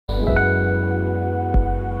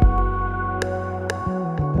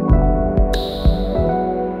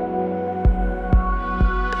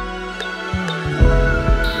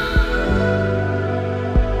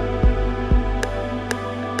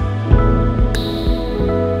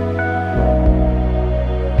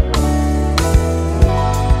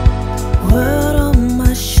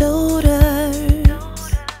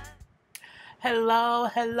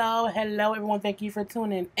hello, everyone. Thank you for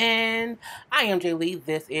tuning in. I am Jay Lee.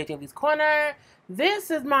 This is Jay Lee's Corner.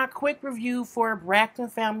 This is my quick review for Braxton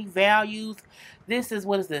Family Values. This is,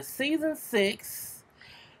 Season 6,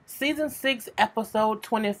 Episode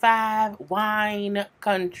 25, Wine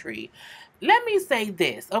Country. Let me say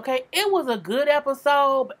this, okay? It was a good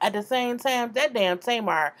episode, but at the same time, that damn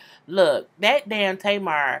Tamar,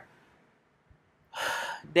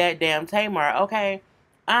 okay?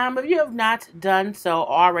 If you have not done so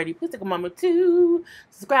already, please take a moment to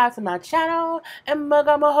subscribe to my channel and mug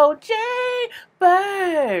on a whole J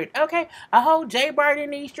Bird. Okay, a whole J Bird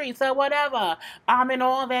in these streets or whatever. And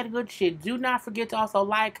all that good shit. Do not forget to also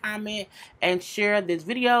like, comment, and share this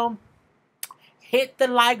video. Hit the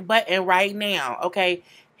like button right now. Okay.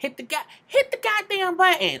 Hit the goddamn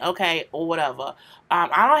button, okay, or whatever.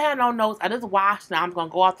 I don't have no notes. I just watched now. I'm going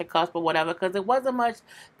to go off the cusp or whatever because it wasn't much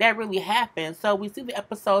that really happened. So we see the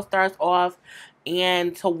episode starts off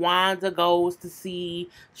and Tawanda goes to see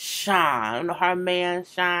Sean, her man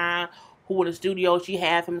Sean, who in the studio, she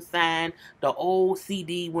had him sign the old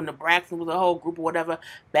CD when the Braxton was a whole group or whatever,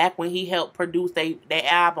 back when he helped produce their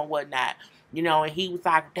album and whatnot. You know, and he was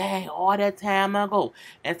like, dang, all that time ago.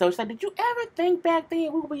 And so she said, did you ever think back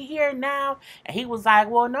then we would be here now? And he was like,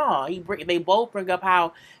 well, no. They both bring up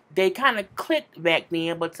how they kind of clicked back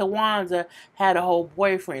then, but Tawanda had a whole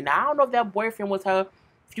boyfriend. Now, I don't know if that boyfriend was her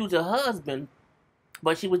future husband,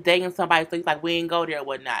 but she was dating somebody, so he's like, we ain't go there or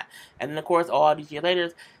whatnot. And then, of course, all these years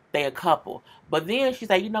later, they a couple. But then she's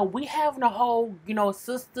like, we having a whole,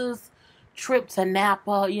 sisters trip to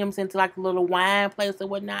Napa, you know what I'm saying, to like a little wine place or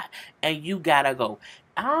whatnot, and you gotta go.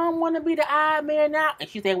 I don't want to be the odd man out. And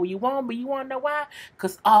she said, well, you won't, but you want to know why?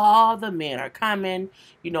 Because all the men are coming.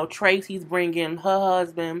 Tracy's bringing her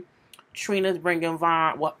husband. Trina's bringing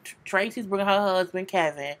Vaughn. Well, Tracy's bringing her husband,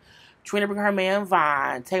 Kevin. Trina bringing her man,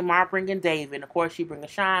 Vaughn. Tamar bringing David. And of course, she bringing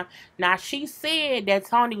Sean. Now, she said that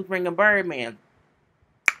Tony was bringing Birdman.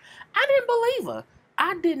 I didn't believe her.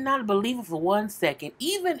 I did not believe it for 1 second.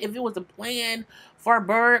 Even if it was a plan for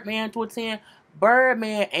Birdman to attend,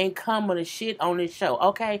 Birdman ain't coming to shit on this show,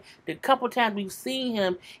 okay? The couple times we've seen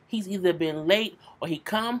him, he's either been late or he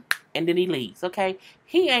come and then he leaves, okay?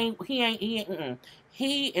 He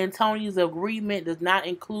and Tony's agreement does not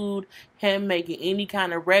include him making any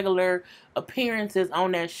kind of regular appearances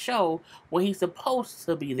on that show when he's supposed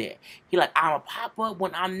to be there. He like, I'm a pop up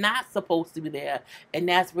when I'm not supposed to be there, and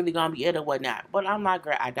that's really gonna be it or whatnot. But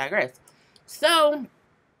I digress. So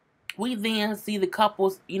we then see the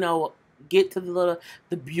couples, get to the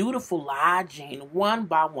beautiful lodging one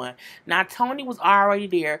by one. Now Tony was already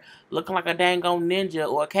there, looking like a dang on ninja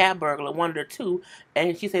or a cat burglar, one of the two,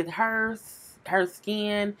 and she said her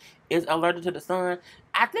skin is allergic to the sun.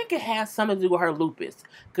 I think it has something to do with her lupus,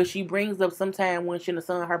 because she brings up sometime when she's in the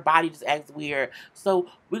sun, her body just acts weird. So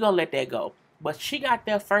we're going to let that go. But she got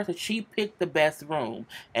there first and she picked the best room.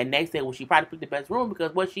 And they said, well, she probably picked the best room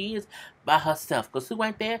because what she is by herself. Because who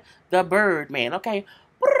ain't there? The Birdman. Okay.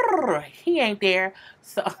 He ain't there.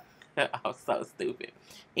 So, I'm so stupid.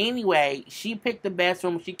 Anyway, she picked the best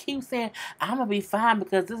room. She keeps saying, I'm going to be fine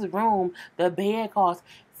because this room, the bed costs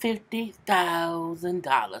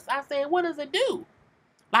 $50,000. I said, what does it do?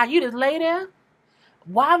 Like, you just lay there?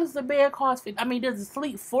 Why does the bed cost does it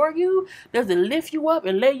sleep for you? Does it lift you up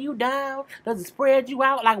and lay you down? Does it spread you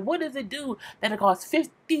out? Like, what does it do that it costs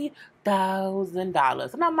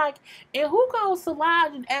 $50,000? And I'm like, and who goes to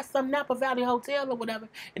lodge and ask some Napa Valley hotel or whatever,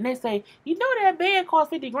 and they say, that bed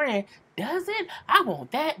costs 50 grand. Does it? I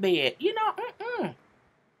want that bed.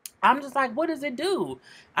 I'm just like, what does it do?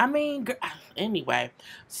 Anyway.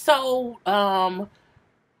 So, who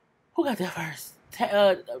got there first?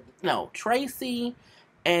 Tracy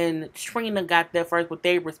and Trina got there first with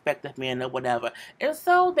their respective men or whatever. And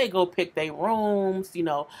so they go pick their rooms,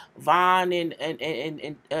 Vaughn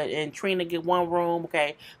and Trina get one room,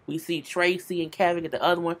 okay? We see Tracy and Kevin get the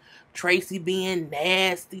other one. Tracy being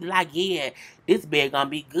nasty, like, yeah, this bed gonna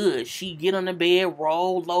be good. She get on the bed,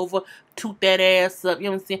 roll over, toot that ass up, you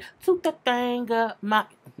know what I'm saying? Toot the thing up, let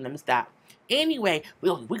me stop. Anyway,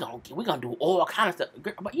 we're gonna do all kind of stuff.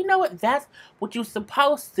 But you know what? That's what you're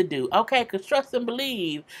supposed to do, okay? Because trust and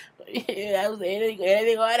believe.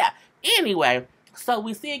 Anything like that. Anyway, so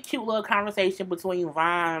we see a cute little conversation between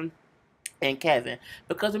Vaughn and Kevin.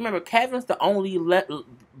 Because remember, Kevin's the only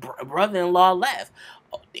brother-in-law left.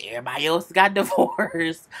 Everybody else got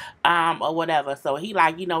divorced, or whatever. So he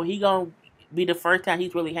he gonna be the first time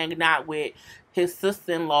he's really hanging out with his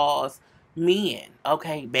sister-in-law's men,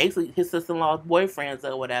 okay, basically his sister-in-law's boyfriends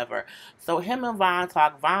or whatever. So him and Vaughn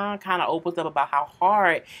talk. Vaughn kind of opens up about how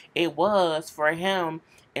hard it was for him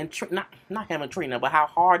and not him and Trina, but how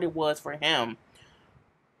hard it was for him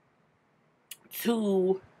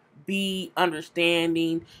to be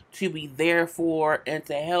understanding, to be there for, and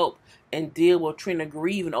to help and deal with Trina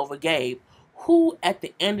grieving over Gabe, who at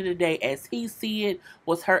the end of the day, as he see it,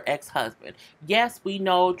 was her ex-husband. Yes, we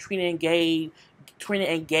know Trina and Gabe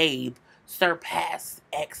surpassed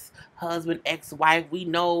ex-husband, ex-wife. We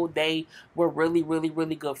know they were really, really,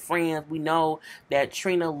 really good friends. We know that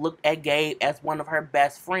Trina looked at Gabe as one of her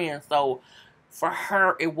best friends. So for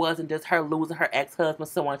her, it wasn't just her losing her ex-husband,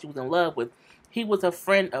 someone she was in love with. He was a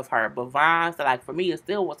friend of her. But Vaughn said, like, for me, it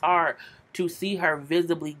still was hard to see her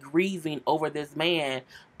visibly grieving over this man,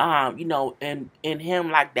 and him,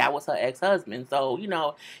 like, that was her ex-husband. So,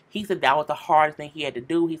 he said that was the hardest thing he had to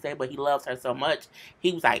do. He said, but he loves her so much.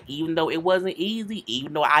 He was like, even though it wasn't easy,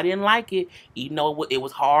 even though I didn't like it, even though it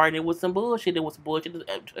was hard and it was some bullshit, you know what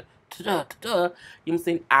I'm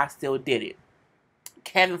saying? I still did it.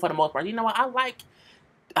 Kevin, for the most part, you know what? I like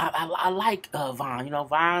Vaughn.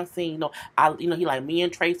 Vaughn seen, he like me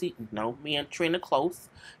and Tracy, me and Trina close.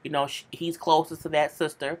 He's closest to that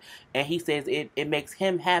sister, and he says it makes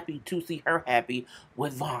him happy to see her happy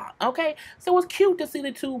with Vaughn. Okay, so it's cute to see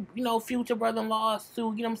the two, future brother-in-laws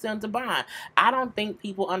to, to bond. I don't think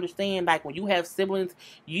people understand, like, when you have siblings,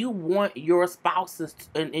 you want your spouses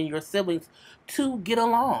and your siblings to get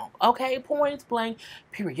along. Okay, point blank,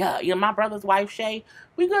 period. My brother's wife, Shay,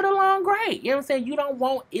 we get along great. You know what I'm saying? You don't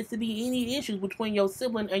want it to be any issues between your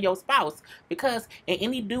sibling and your spouse, because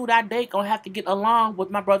any dude I date gonna have to get along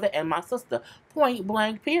with my brother and my sister. Point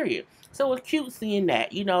blank, period. So it's cute seeing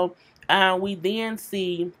that. We then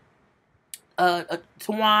see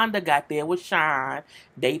Tawanda got there with Sean.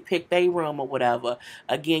 They picked their room or whatever.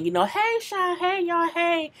 Again, hey Sean, hey y'all,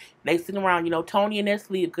 hey. They sitting around, Tony in there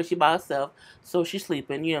sleep because she by herself, so she's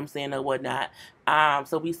sleeping, you know what I'm saying, or whatnot.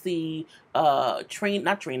 So we see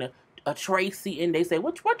Tracy, and they say,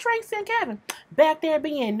 what Tracy and Kevin? Back there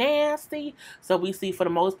being nasty. So we see, for the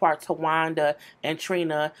most part, Tawanda and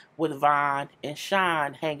Trina with Vaughn and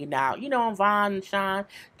Sean hanging out. Vaughn and Sean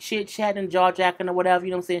chit-chatting, jaw-jacking or whatever,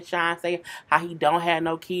 you know what I'm saying? Sean say how he don't have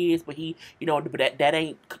no kids, but he, but that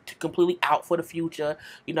ain't completely out for the future.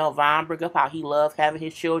 Vaughn bring up how he loves having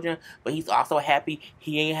his children, but he's also happy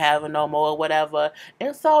he ain't having no more or whatever.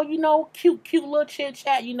 And so, cute little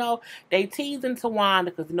chit-chat, they teasing Tawanda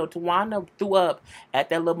because, Tawanda threw up at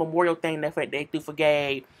that little memorial thing that they threw for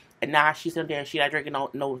Gabe, and now she's sitting there and she's not drinking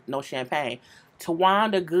no champagne.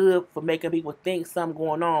 Tawanda good for making people think something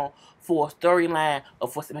going on for a storyline or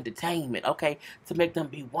for some entertainment, okay? To make them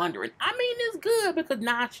be wondering. I mean, it's good because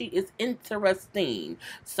now she is interesting.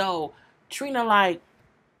 So, Trina, like,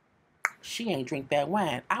 she ain't drink that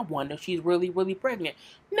wine. I wonder if she's really, really pregnant.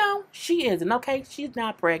 No, she isn't, okay? She's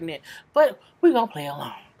not pregnant, but we're going to play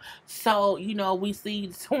along. So, we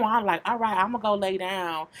see Swan like, all right, I'm going to go lay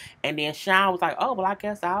down. And then Sean was like, oh, well, I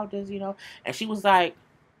guess I'll just, And she was like,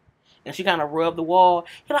 and she kind of rubbed the wall.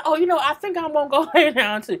 He's like, oh, I think I'm going to go lay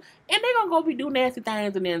down too. And they're going to go be do nasty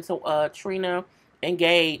things. And then so Trina and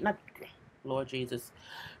Gabe, not Lord Jesus,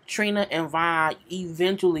 Trina and Vaughn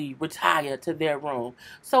eventually retired to their room.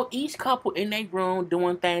 So each couple in their room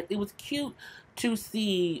doing things. It was cute to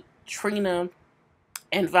see Trina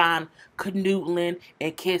and Vaughn canoodling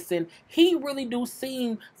and kissing. He really do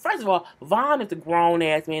seem, first of all, Vaughn is a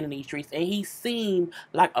grown-ass man in these streets, and he seemed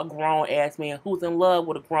like a grown-ass man who's in love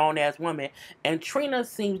with a grown-ass woman, and Trina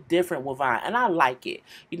seems different with Vaughn, and I like it.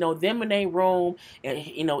 Them in their room, and,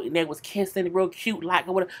 and they was kissing real cute, like,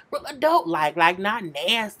 or whatever, real adult-like, like, not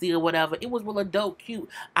nasty or whatever. It was real adult cute,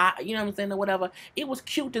 you know what I'm saying, or whatever. It was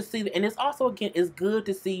cute to see, and it's also, again, it's good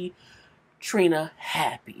to see Trina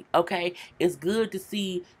happy, okay? It's good to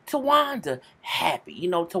see Tawanda happy.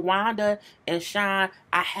 Tawanda and Sean,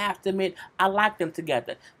 I have to admit, I like them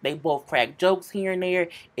together. They both crack jokes here and there.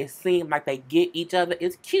 It seems like they get each other.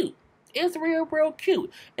 It's cute. It's real, real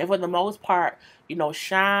cute. And for the most part,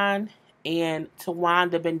 Sean and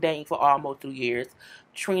Tawanda been dating for almost 2 years.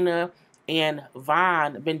 Trina and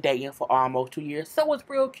Vaughn been dating for almost 2 years. So it's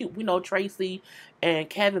real cute. We know Tracy and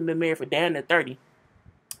Kevin been married for damn near 30.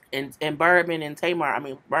 And Birdman and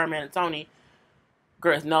Birdman and Tony,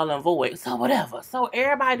 girls null and void. So whatever. So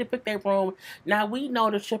everybody pick their room. Now we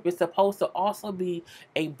know the trip is supposed to also be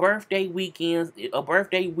a birthday weekend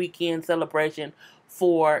celebration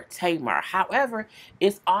for Tamar. However,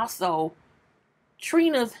 it's also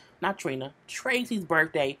Tracy's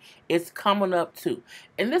birthday is coming up too.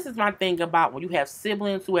 And this is my thing about when you have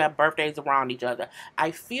siblings who have birthdays around each other.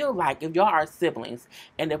 I feel like if y'all are siblings,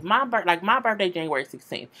 and if my birthday January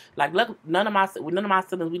 16th, like, look, none of my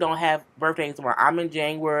siblings, we don't have birthdays around. I'm in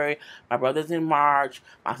January, my brother's in March,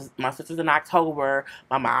 my sister's in October,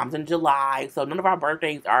 my mom's in July, so none of our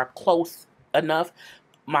birthdays are close enough.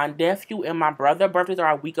 My nephew and my brother birthdays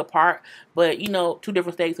are a week apart, but you know, 2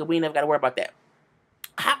 different states, so we ain't never got to worry about that.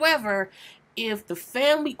 However, if the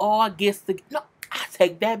family all gets to, no, I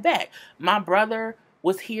take that back. My brother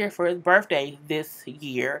was here for his birthday this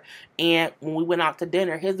year, and when we went out to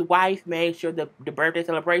dinner, his wife made sure the birthday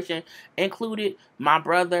celebration included my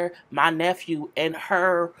brother, my nephew, and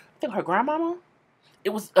her, I think her grandmama.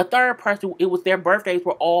 It was a third person. It was their birthdays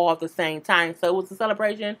were all at the same time, so it was a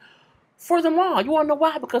celebration for them all. You want to know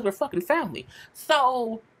why? Because we're fucking family.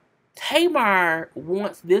 So Tamar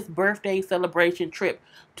wants this birthday celebration trip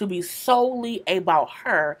to be solely about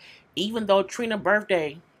her, even though Tracy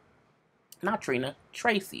birthday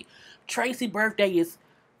is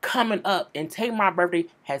coming up and Tamar's birthday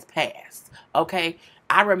has passed. Okay?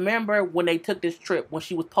 I remember when they took this trip, when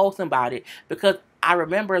she was posting about it, because I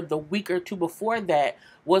remember the week or two before that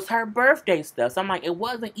was her birthday stuff. So I'm like, it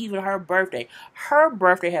wasn't even her birthday. Her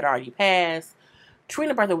birthday had already passed.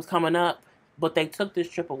 Trina's birthday was coming up, but they took this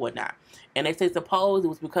trip or whatnot. And they say suppose it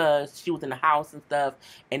was because she was in the house and stuff,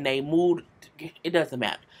 and they moved. It doesn't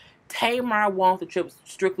matter. Tamar wants the trip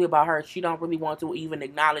strictly about her. She don't really want to even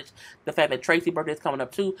acknowledge the fact that Tracy's birthday is coming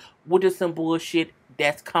up too, which is some bullshit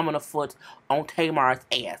that's coming afoot on Tamar's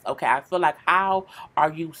ass. Okay, I feel like, how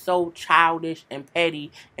are you so childish and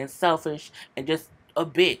petty and selfish and just a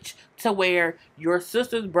bitch to where your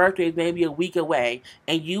sister's birthday is maybe a week away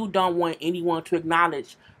and you don't want anyone to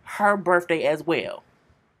acknowledge her birthday as well?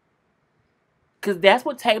 Because that's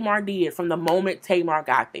what Tamar did from the moment Tamar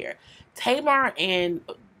got there. Tamar and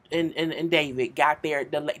David got there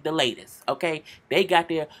the latest, okay? They got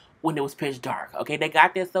there when it was pitch dark, okay? They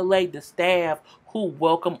got there so late, the staff who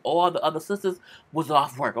welcomed all the other sisters was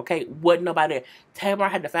off work, okay? Wasn't nobody there. Tamar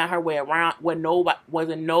had to find her way around when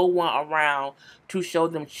wasn't no one around to show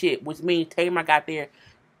them shit, which means Tamar got there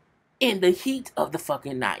in the heat of the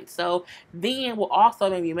fucking night. So then what also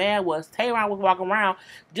made me mad was Tamar was walking around,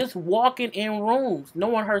 just walking in rooms,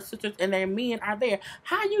 knowing her sisters and their men are there.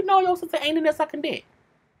 How you know your sister ain't in there sucking dick?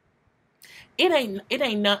 It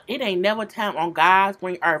ain't never time on God's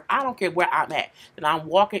green earth. I don't care where I'm at, that I'm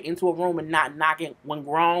walking into a room and not knocking when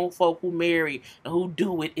grown folk who marry and who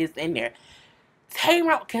do it is in there.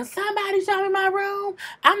 Tamar, can somebody show me my room?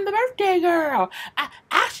 I'm the birthday girl.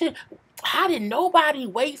 How did nobody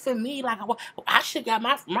wait for me? Like, I should got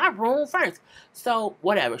my room first. So,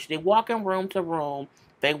 whatever. They walk in room to room.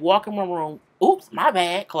 They walk in one room. Oops, my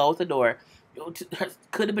bad. Close the door.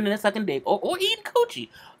 Could have been in a sucking dick or eating coochie.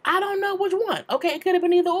 I don't know which one. Okay, it could have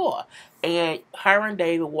been either or. And her and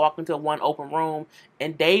David walk into one open room,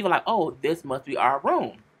 and David like, oh, this must be our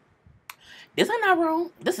room. This ain't our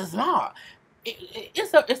room. This is small.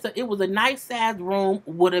 It was a nice sized room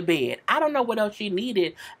with a bed. I don't know what else she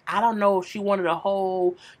needed. I don't know if she wanted a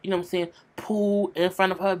whole, you know what I'm saying, pool in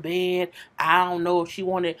front of her bed. I don't know if she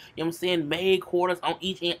wanted, you know what I'm saying, maid quarters on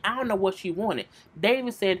each end. I don't know what she wanted.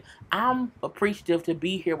 David said, I'm appreciative to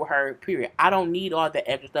be here with her, period. I don't need all that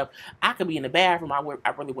extra stuff. I could be in the bathroom. I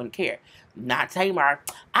really wouldn't care. Not Tamar.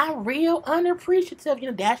 I'm real unappreciative.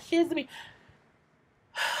 You know, that shit's me.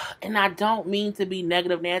 And I don't mean to be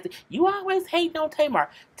negative, Nancy. You always hate on Tamar.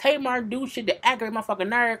 Tamar do shit to aggravate my fucking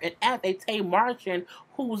nerve. And as a Tamartian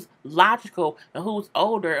who's logical and who's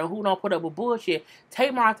older and who don't put up with bullshit,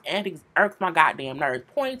 Tamar's antics irks my goddamn nerves.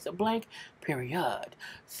 Points blank, period.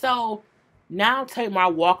 So now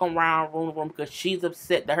Tamar walking around room to room because she's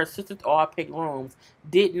upset that her sisters all picked rooms,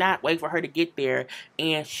 did not wait for her to get there,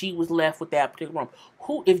 and she was left with that particular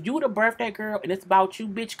room. If you the birthday girl and it's about you,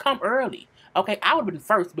 bitch, come early. Okay, I would have been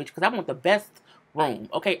first, bitch, because I want the best room.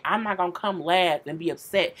 Okay, I'm not going to come last and be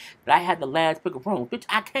upset that I had the last pick of room. Bitch,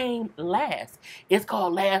 I came last. It's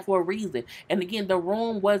called last for a reason. And again, the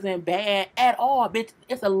room wasn't bad at all, bitch.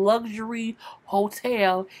 It's a luxury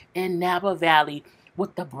hotel in Napa Valley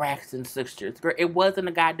with the Braxton sisters. Girl, it wasn't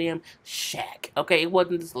a goddamn shack. Okay, it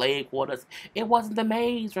wasn't the slave quarters. It wasn't the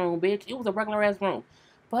maid's room, bitch. It was a regular ass room.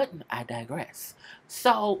 But I digress.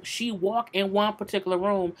 So she walked in one particular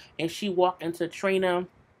room and she walked into Trina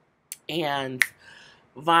and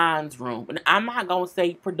Von's room. And I'm not going to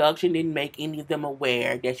say production didn't make any of them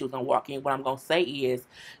aware that she was going to walk in. What I'm going to say is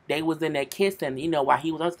they was in there kissing, you know, while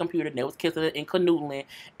he was on his computer, and they was kissing and canoodling.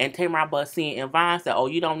 And Tamar bust in and Von said, oh,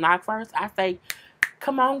 you don't knock first? I say,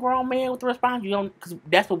 come on, grown man with the response. You don't, because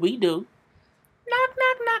that's what we do. Knock,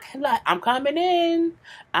 knock, knock. Like, I'm coming in.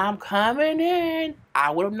 I'm coming in.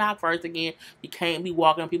 I would have knocked first again. You can't be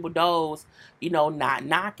walking on people's doors, you know, not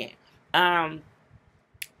knocking.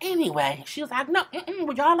 Anyway, she was like, no,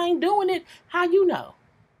 but y'all ain't doing it. How you know?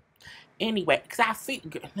 Anyway, because I see,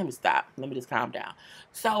 let me stop. Let me just calm down.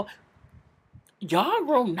 So, y'all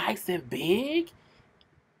room nice and big.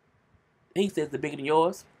 He says, the bigger than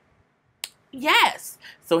yours? Yes.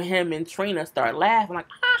 So him and Trina start laughing like,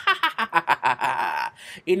 ha ha ha ha ha ha ha.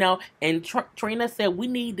 You know, and Trina said, we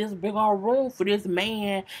need this big old room for this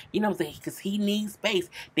man, you know what I'm saying, because he needs space.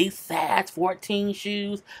 These size 14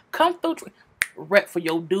 shoes, come through, rep for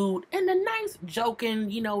your dude in a nice, joking,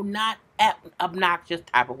 you know, not obnoxious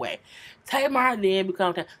type of way. Tamar then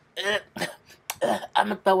becomes, I'm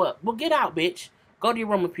gonna throw up. Well, get out, bitch. Go to your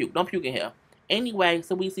room and puke. Don't puke in here. Anyway,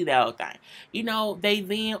 so we see that whole thing. You know, they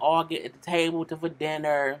then all get at the table for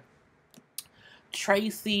dinner.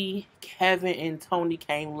 Tracy, Kevin, and Tony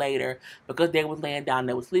came later because they was laying down,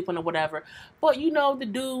 they was sleeping or whatever. But you know, the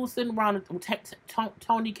dudes sitting around,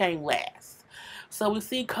 Tony came last. So we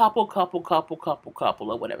see couple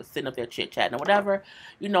or whatever, sitting up there chit chatting or whatever.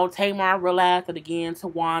 You know, Tamar realized it again.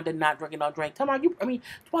 Tawanda not drinking no drink. Tawanda,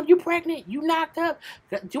 you pregnant? You knocked up?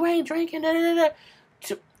 You ain't drinking? Da, da,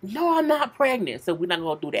 da. No, I'm not pregnant. So we're not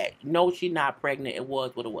gonna do that. No, she's not pregnant. It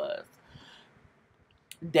was what it was.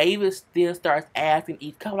 David then starts asking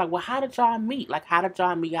each couple, like, well, how did y'all meet? Like, how did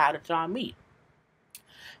y'all meet? How did y'all meet?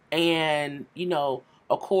 And, you know,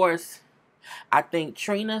 of course, I think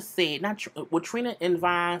Trina said, Trina and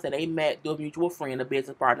Vine said they met through a mutual friend, a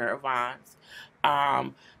business partner of Vine's.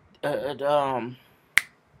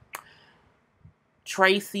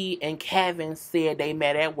 Tracy and Kevin said they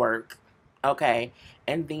met at work. Okay.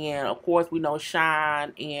 And then, of course, we know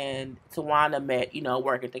Sean and Tawanda met, you know,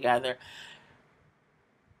 working together.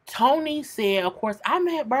 Tony said, of course, I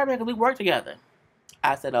met Bourbon because we worked together.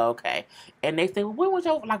 I said, okay. And they said, well, when was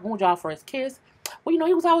y'all first kiss? Well, you know,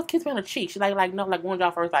 he was always kissing me on the cheek. She's like, no, like when was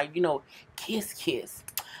y'all first, like, you know, kiss.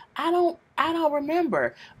 I don't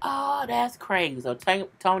remember. Oh, that's crazy. So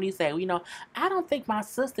Tony said, well, you know, I don't think my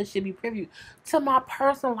sister should be privy to my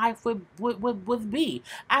personal life with B.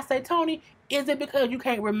 I say, Tony, is it because you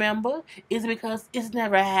can't remember? Is it because it's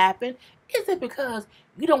never happened? Is it because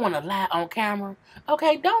you don't want to lie on camera?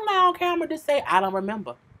 Okay, don't lie on camera. Just say, I don't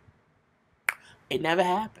remember. It never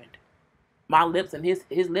happened. My lips and his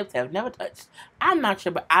lips have never touched. I'm not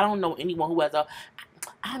sure, but I don't know anyone who has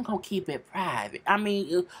I'm going to keep it private. I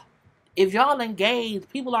mean, if y'all engaged,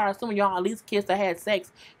 people are assuming y'all at least kissed or had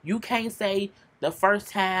sex. You can't say the first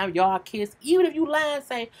time y'all kissed. Even if you lie and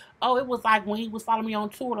say, oh, it was like when he was following me on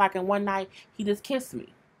tour, like in one night, he just kissed me.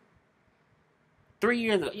 3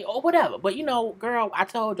 years ago, or whatever. But, you know, girl, I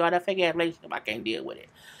told y'all that fake-ass relationship, I can't deal with it.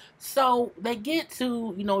 So they get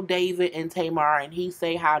to, you know, David and Tamar, and he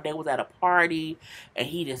say how they was at a party, and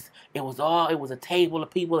it was a table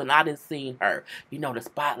of people, and I didn't see her. You know, the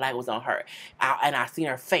spotlight was on her, and I seen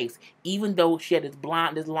her face. Even though she had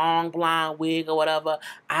this long blonde wig or whatever,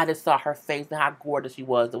 I just saw her face and how gorgeous she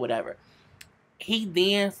was or whatever. He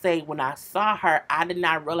then say, when I saw her, I did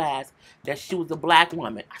not realize that she was a black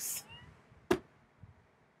woman.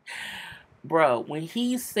 Bro, when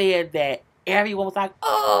he said that, everyone was like,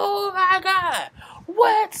 oh my God,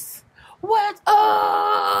 what?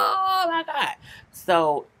 Oh my God.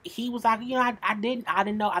 So he was like, you know, I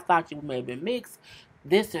didn't know. I thought you may have been mixed,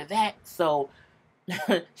 this or that. So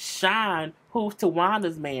Sean, who's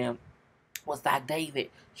Tawanda's man, was like, David,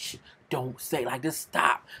 don't say, like, just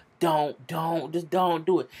stop. Don't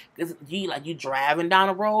do it. Because you driving down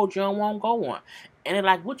the road you don't want to go on. And they're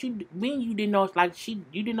like, what you mean you didn't know, like, you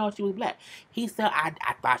didn't know she was black? He said, I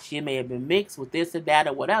thought she may have been mixed with this or that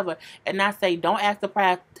or whatever. And I say, don't ask the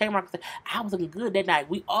prize. Tamar said, I was looking good that night.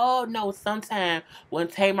 We all know sometimes when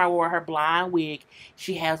Tamar wore her blonde wig,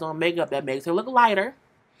 she has on makeup that makes her look lighter.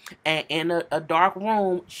 And in a dark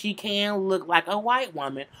room, she can look like a white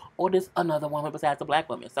woman or just another woman besides a black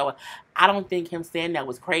woman. So I don't think him saying that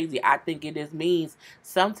was crazy. I think it just means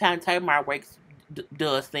sometimes Tamar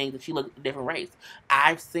does things that she looks a different race.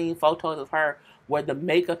 I've seen photos of her where the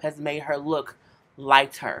makeup has made her look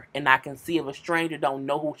like her, and I can see if a stranger don't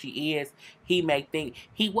know who she is, he may think.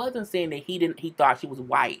 He wasn't saying that he thought she was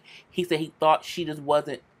white. He said he thought she just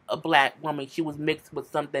wasn't a black woman. She was mixed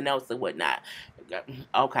with something else and whatnot.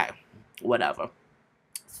 Okay, whatever.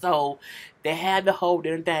 So they had the whole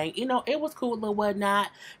dinner thing. You know, it was cool and whatnot.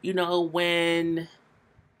 You know, when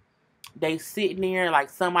they sitting there, like,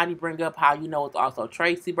 somebody bring up how, you know, it's also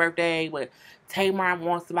Tracy's birthday, but Tamar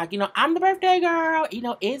wants to, like, you know, I'm the birthday girl. You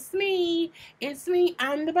know, it's me.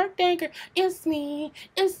 I'm the birthday girl. It's me.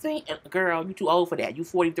 And girl, you too old for that. You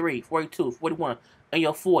 43, 42, 41. In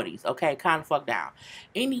your 40s, okay? Kind of fuck down.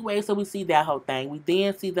 Anyway, so we see that whole thing. We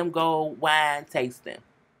then see them go wine tasting.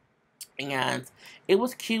 And it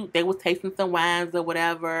was cute. They was tasting some wines or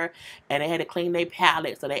whatever, and they had to clean their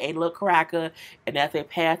palate, so they ate a little cracker, and as they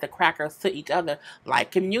passed the crackers to each other, like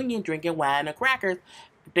communion, drinking wine and crackers,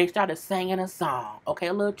 they started singing a song, okay,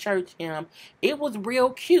 a little church hymn. It was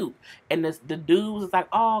real cute. And the dude was like,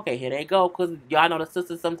 oh, okay, here they go. Because y'all know the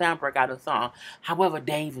sisters sometimes break out a song. However,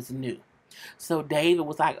 David's new. So David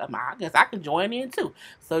was like, I guess I can join in too.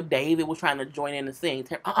 So David was trying to join in and sing.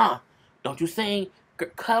 Don't you sing.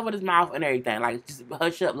 Cover his mouth and everything. Like, just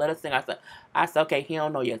hush up, let us sing. I said, okay, he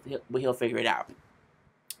don't know yet, but he'll figure it out.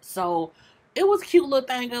 So it was a cute little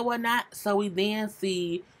thing and whatnot. So we then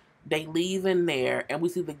see they leave in there, and we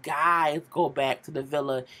see the guys go back to the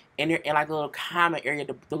villa, and they're in like the little common area,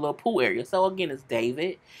 the little pool area. So again, it's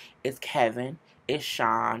David, it's Kevin, it's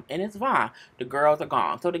Sean, and it's Vaughn. The girls are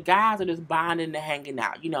gone. So the guys are just bonding and hanging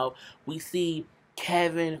out. You know, we see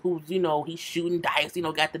Kevin, who's, you know, he's shooting dice, you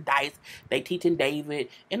know, got the dice. They teaching David,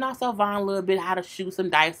 and also Vaughn a little bit how to shoot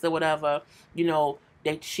some dice or whatever. You know,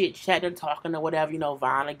 they chit-chatting, talking or whatever. You know,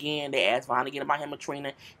 Vaughn again, they ask Vaughn again about him and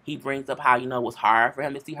Trina. He brings up how, you know, it was hard for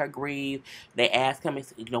him to see her grieve. They ask him,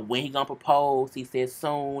 you know, when he gonna propose. He said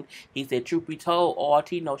soon. He said, truth be told, all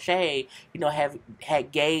tea, no shade, you know,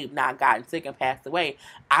 had Gabe not gotten sick and passed away,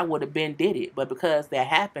 I would have been did it. But because that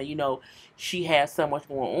happened, you know, she had so much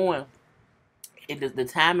going on. The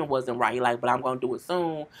timing wasn't right. Like, but I'm gonna do it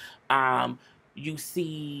soon. You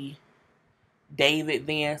see David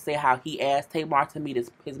then say how he asked Tamar to meet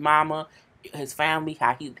his mama, his family,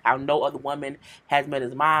 how no other woman has met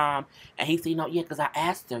his mom, and he said, you know, yeah, because I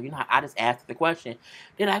asked her, you know, I just asked her the question.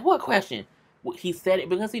 They're like, what question? He said it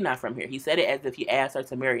because he's not from here. He said it as if he asked her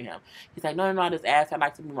to marry him. He's like, no, I just asked her I'd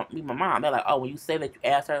like to meet my mom. They're like, oh, when you say that you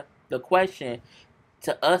asked her the question,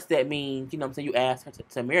 to us that means, you know what I'm saying, you asked her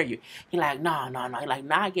to marry you. He like, no. He like,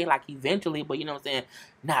 nah, again, like eventually, but you know what I'm saying,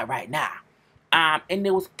 not right now. And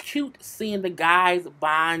it was cute seeing the guys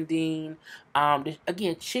bonding,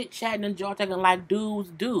 again, chit-chatting and jaw-talking like dudes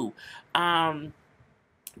do.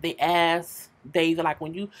 They asked David, like,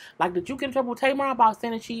 when you, like, did you get in trouble with Tamar about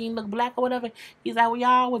saying that she didn't look black or whatever? He's like, well, y'all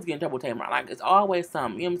always get in trouble with Tamar. Like, it's always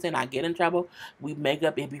something. You know what I'm saying? I get in trouble. We make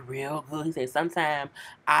up. It'd be real good. He said, sometimes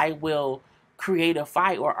I will create a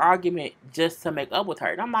fight or argument just to make up with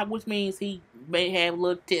her. And I'm like, which means he may have a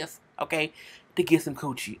little tiff, okay, to get some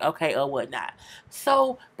coochie, okay, or whatnot.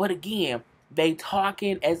 So, but again, they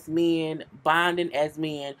talking as men, bonding as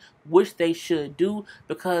men, which they should do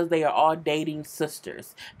because they are all dating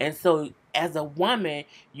sisters. And so, as a woman,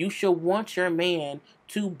 you should want your man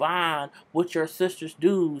to bond with your sister's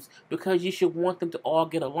dudes because you should want them to all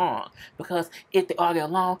get along. Because if they all get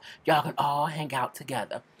along, y'all can all hang out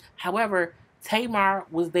together. However, Tamar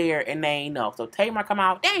was there and they ain't know. So Tamar come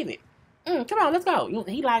out, David, come on, let's go.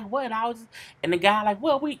 He like, what? And the guy like,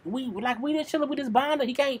 well, we just chilling with this bonder.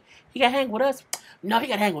 He can't hang with us. No, he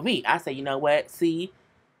gotta hang with me. I say, you know what? See,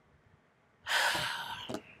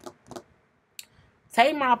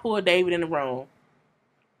 Tamar pulled David in the room.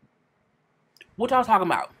 What y'all talking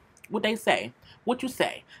about? What they say? What you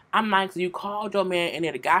say? I'm like, so you called your man in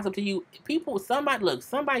there to gossip to you?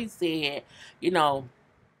 Somebody said, you know,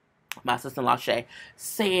 my sister-in-law Shay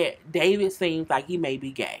said David seems like he may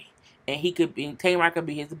be gay. And he could be, Tamar could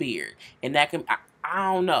be his beard. And that can,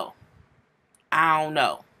 I don't know.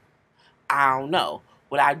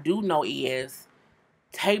 What I do know is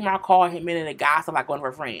Tamar called him in and gossip like one of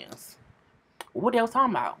her friends. What they was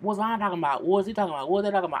talking about? What was Ron talking about? What was he talking about? What was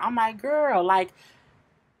they talking about? I'm like, girl, like,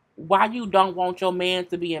 why you don't want your man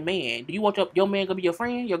to be a man? Do you want your man to be your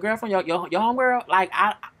friend, your girlfriend, your homegirl? Like,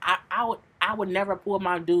 I would never pull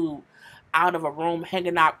my dude out of a room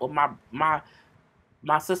hanging out with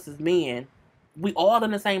my sister's men. We all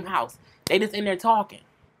in the same house. They just in there talking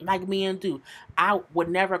like men do. I would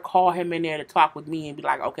never call him in there to talk with me and be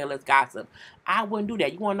like, okay, let's gossip. I wouldn't do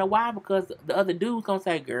that. You want to know why? Because the other dude's going to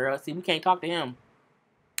say, girl, see, we can't talk to him.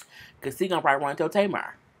 Because he going to probably run to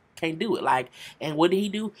Tamar. Can't do it. Like, and what did he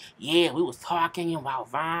do? Yeah, we was talking about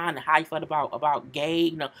Vaughn and how he felt about gay,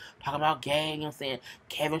 you know, talking about gay and saying,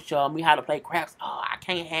 Kevin showed me how to play craps. Oh, I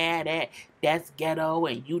can't have that. That's ghetto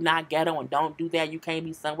and you not ghetto and don't do that. You can't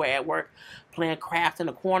be somewhere at work playing craps in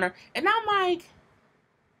the corner. And I'm like,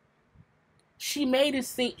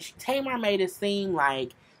 Tamar made it seem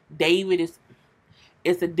like David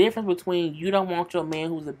it's the difference between you don't want your man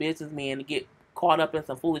who's a businessman to get caught up in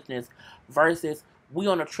some foolishness versus we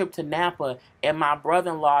on a trip to Napa and my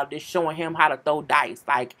brother-in-law just showing him how to throw dice.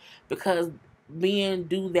 Like, because men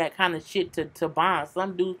do that kind of shit to bond.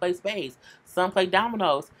 Some dudes play spades. Some play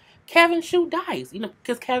dominoes. Kevin shoot dice, you know,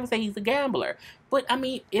 because Kevin said he's a gambler. But, I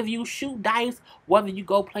mean, if you shoot dice, whether you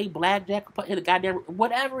go play blackjack or hit a goddamn,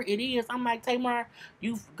 whatever it is, I'm like, Tamar,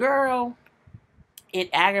 girl, it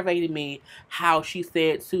aggravated me how she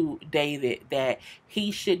said to David that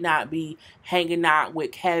he should not be hanging out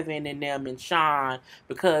with Kevin and them and Sean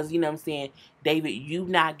because, you know what I'm saying, David, you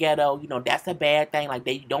not ghetto, you know, that's a bad thing. Like,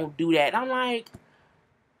 they don't do that. And I'm like,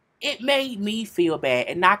 it made me feel bad,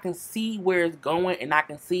 and I can see where it's going, and I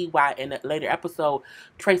can see why in a later episode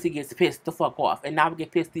Tracy gets pissed the fuck off, and I would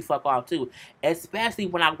get pissed the fuck off too. Especially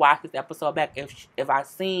when I watched this episode back, if I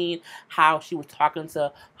seen how she was talking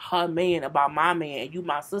to her man about my man and you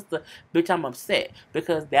my sister, bitch, I'm upset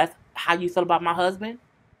because that's how you feel about my husband,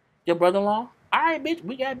 your brother-in-law. All right, bitch,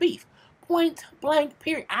 we got beef. Point blank.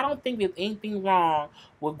 Period. I don't think there's anything wrong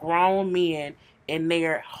with grown men in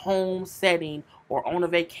their home setting or on a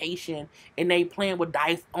vacation and they playing with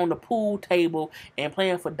dice on the pool table and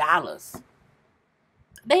playing for dollars.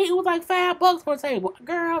 It was like $5 for a table.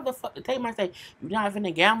 Girl, the table might say, you're not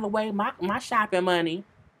finna gamble away my shopping money.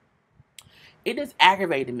 It just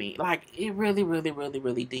aggravated me. Like, it really, really, really,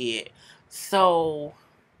 really did. So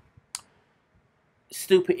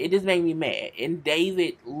stupid. It just made me mad. And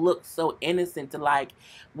David looked so innocent to, like,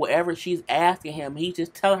 whatever she's asking him, he's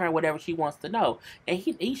just telling her whatever she wants to know. And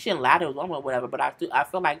he shouldn't lie to his woman or whatever, but I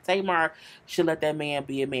feel like Tamar should let that man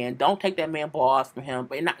be a man. Don't take that man balls from him.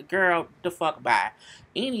 But not, girl, the fuck bye.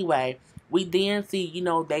 Anyway, we then see, you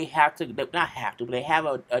know, they have to, not have to, but they have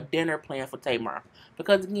a dinner plan for Tamar.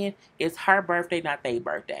 Because again, it's her birthday, not their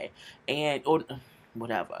birthday. And, or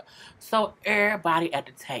whatever. So everybody at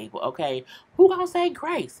the table, okay, who gonna say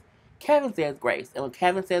grace? Kevin says grace. And when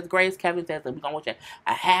Kevin says grace, Kevin says that we're gonna wish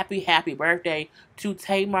a happy, happy birthday to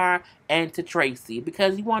Tamar and to Tracy.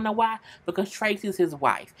 Because you wanna know why? Because Tracy's his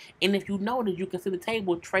wife. And if you notice, you can see the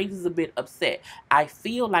table, Tracy's a bit upset. I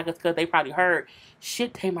feel like it's because they probably heard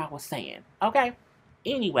shit Tamar was saying. Okay?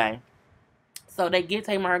 Anyway, so they get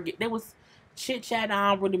Tamar, there was chit chat,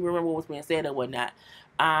 I don't really remember what was being said or whatnot.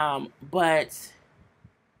 But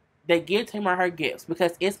they give Tamar her gifts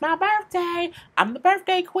because it's my birthday. I'm the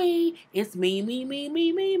birthday queen. It's me, me, me,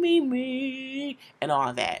 me, me, me, me, and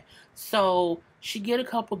all that. So she get a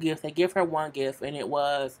couple gifts. They give her one gift, and it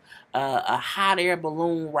was a hot air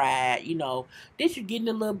balloon ride. You know, this you get in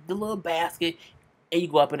the little basket, and you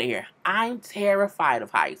go up in the air. I'm terrified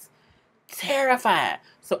of heights. Terrified.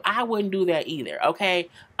 So I wouldn't do that either. Okay.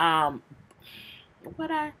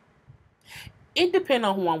 It depends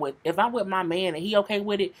on who I'm with. If I'm with my man and he okay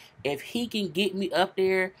with it, if he can get me up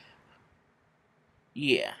there,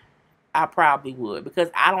 yeah, I probably would. Because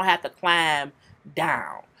I don't have to climb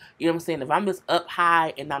down. You know what I'm saying? If I'm just up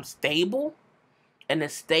high and I'm stable, and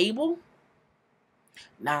it's stable,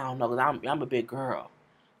 nah, I don't know, because I'm a big girl.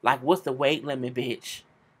 Like, what's the weight limit, bitch?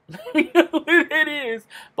 It is.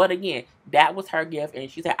 But again, that was her gift,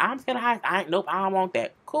 and she said, I'm scared of heights. Nope, I don't want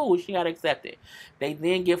that. Cool, she got to accept it. They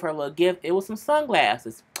then give her a little gift. It was some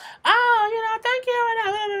sunglasses. Oh, thank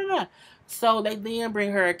you. So they then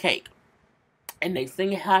bring her a cake. And they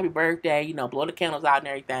sing happy birthday, blow the candles out and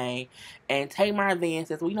everything. And Tamar then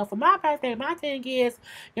says, well, for my birthday, my thing is, you know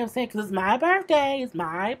what I'm saying? Because it's my birthday. It's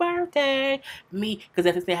my birthday. Me,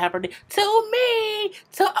 because they say happy birthday to me.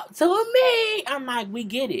 To me. I'm like, we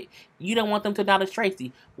get it. You don't want them to acknowledge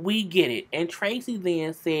Tracy. We get it. And Tracy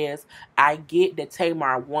then says, I get that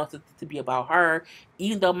Tamar wants it to be about her,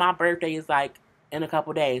 even though my birthday is like in a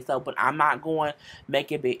couple days. So, but I'm not going to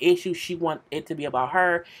make it a big issue. She wants it to be about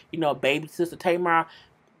her. Baby sister Tamar,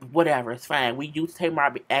 whatever, it's fine. We used Tamar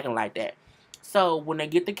be acting like that. So when they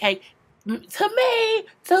get the cake, to me,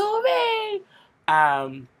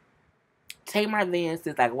 Tamar then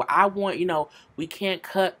says like, well, I want, we can't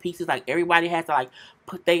cut pieces. Like everybody has to like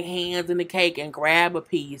put their hands in the cake and grab a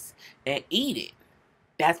piece and eat it.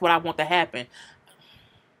 That's what I want to happen.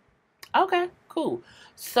 Okay, cool.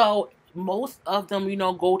 So most of them,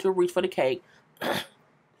 go to reach for the cake.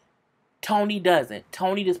 Tony doesn't.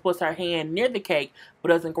 Tony just puts her hand near the cake, but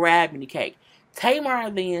doesn't grab any cake. Tamar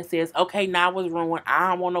then says, okay, now it's ruined. I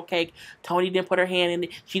don't want no cake. Tony didn't put her hand in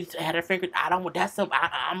it. She just had her finger. I don't want, that's some,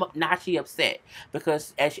 now she upset.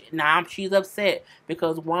 Because, now she's upset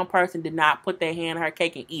because one person did not put their hand in her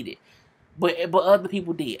cake and eat it. But other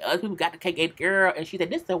people did. Other people got the cake, ate the girl, and she said,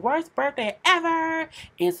 this is the worst birthday ever.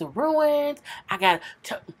 It's ruined.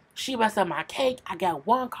 She messed up my cake. I got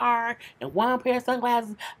one card and one pair of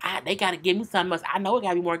sunglasses. They got to give me something else. I know it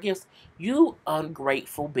got to be more gifts. You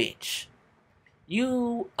ungrateful bitch.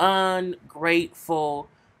 You ungrateful,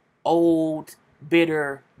 old,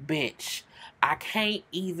 bitter bitch. I can't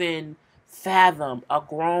even fathom a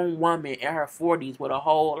grown woman in her 40s with a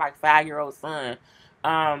whole, 5-year-old son,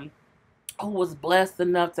 who was blessed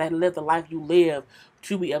enough to live the life you live,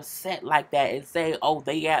 to be upset like that and say, oh,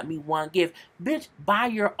 they got me one gift. Bitch, buy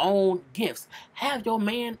your own gifts. Have your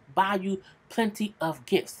man buy you plenty of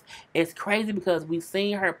gifts. It's crazy because we've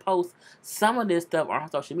seen her post some of this stuff on her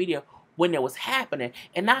social media when it was happening.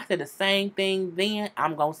 And I said the same thing then,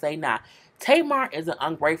 I'm going to say now. Tamar is an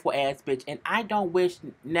ungrateful ass bitch, and I don't wish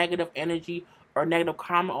negative energy or negative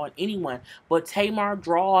karma on anyone, but Tamar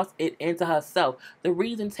draws it into herself. The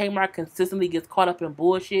reason Tamar consistently gets caught up in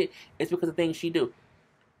bullshit is because of things she do.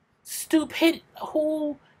 Stupid,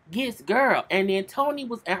 who gets girl? And then Tony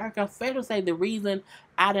was at her confession say the reason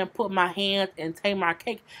I didn't put my hands in Tamar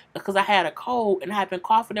cake is because I had a cold and I had been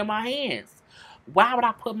coughing in my hands. Why would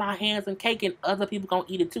I put my hands in cake and other people gonna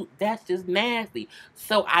eat it too? That's just nasty.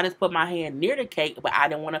 So I just put my hand near the cake, but I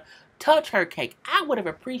didn't want to touch her cake. I would have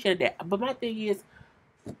appreciated that. But my thing is,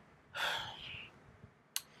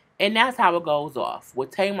 and that's how it goes off.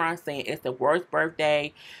 With Tamar saying it's the worst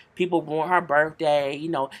birthday. People ruined her birthday. You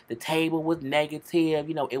know, the table was negative.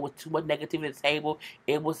 You know, it was too much negativity at the table.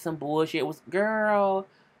 It was some bullshit. It was, girl.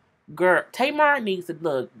 Tamar needs to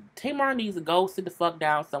look. Tamar needs to go sit the fuck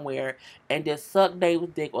down somewhere and just suck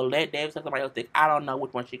David's dick or let David suck somebody else's dick. I don't know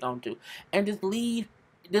which one she gonna do. And just leave.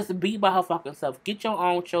 Just be by her fucking self. Get your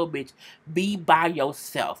own show, bitch. Be by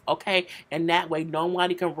yourself, okay? And that way,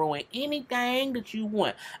 nobody can ruin anything that you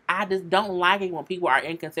want. I just don't like it when people are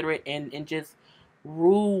inconsiderate and just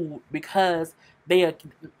rude because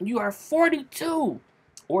you are 42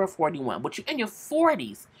 or 41, but you're in your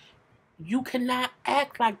 40s. You cannot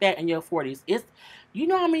act like that in your 40s. You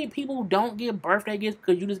know how many people don't get birthday gifts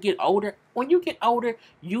because you just get older? When you get older,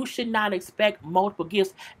 you should not expect multiple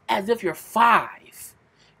gifts as if you're 5.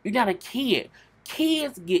 You're not a kid.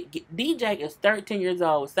 Kids get DJ is 13 years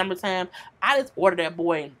old. Summertime. I just ordered that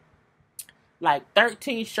boy like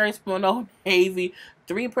 13 shirts from Old Navy,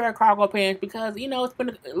 3 pair of cargo pants because, you know,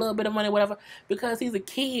 spend a little bit of money, whatever, because he's a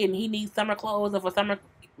kid and he needs summer clothes. And for summer,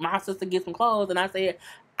 my sister gets some clothes. And I said,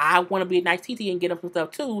 I want to be a nice TT and get him some stuff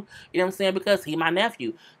too. You know what I'm saying? Because he's my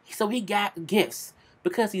nephew. So he got gifts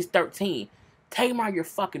because he's 13. Tamar, you're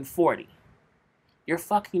fucking 40. You're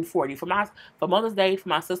fucking 40. For Mother's Day, for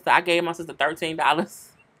my sister, I gave my sister $13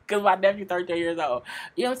 because my nephew 13 years old.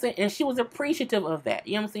 You know what I'm saying? And she was appreciative of that.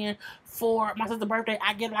 You know what I'm saying? For my sister's birthday,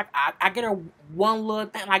 I get her one little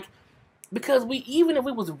thing, like, because even if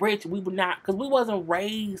we was rich, we would not, because we wasn't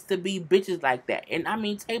raised to be bitches like that. And I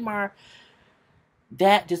mean, Tamar,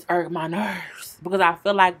 that just irked my nerves because I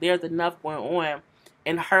feel like there's enough going on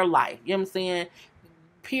in her life. You know what I'm saying?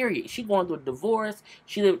 Period. She going through a divorce.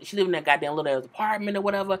 She live in that goddamn little ass apartment or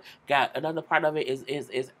whatever. Got another part of it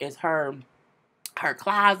is her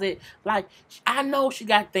closet. Like, I know she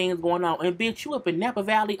got things going on. And bitch, you up in Napa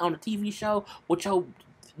Valley on a TV show with your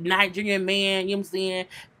Nigerian man, you know what I'm saying?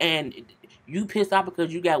 And you pissed off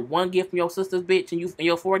because you got one gift from your sister's bitch and you in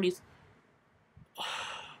your 40s.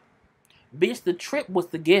 Bitch, the trip was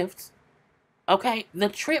the gift. Okay, the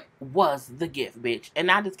trip was the gift, bitch. And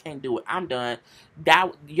I just can't do it. I'm done.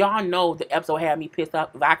 Y'all know the episode had me pissed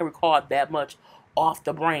off if I can recall that much off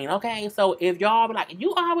the brain. Okay, so if y'all be like,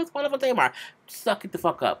 you always want to Tamar, suck it the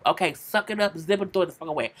fuck up. Okay, suck it up, zip it, throw it the fuck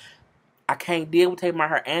away. I can't deal with Tamar.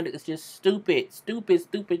 Her and it's just stupid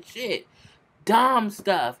shit. Dumb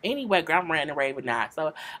stuff. Anyway, girl, I'm ranting and raving now.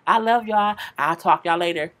 So I love y'all. I'll talk y'all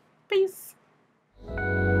later. Peace.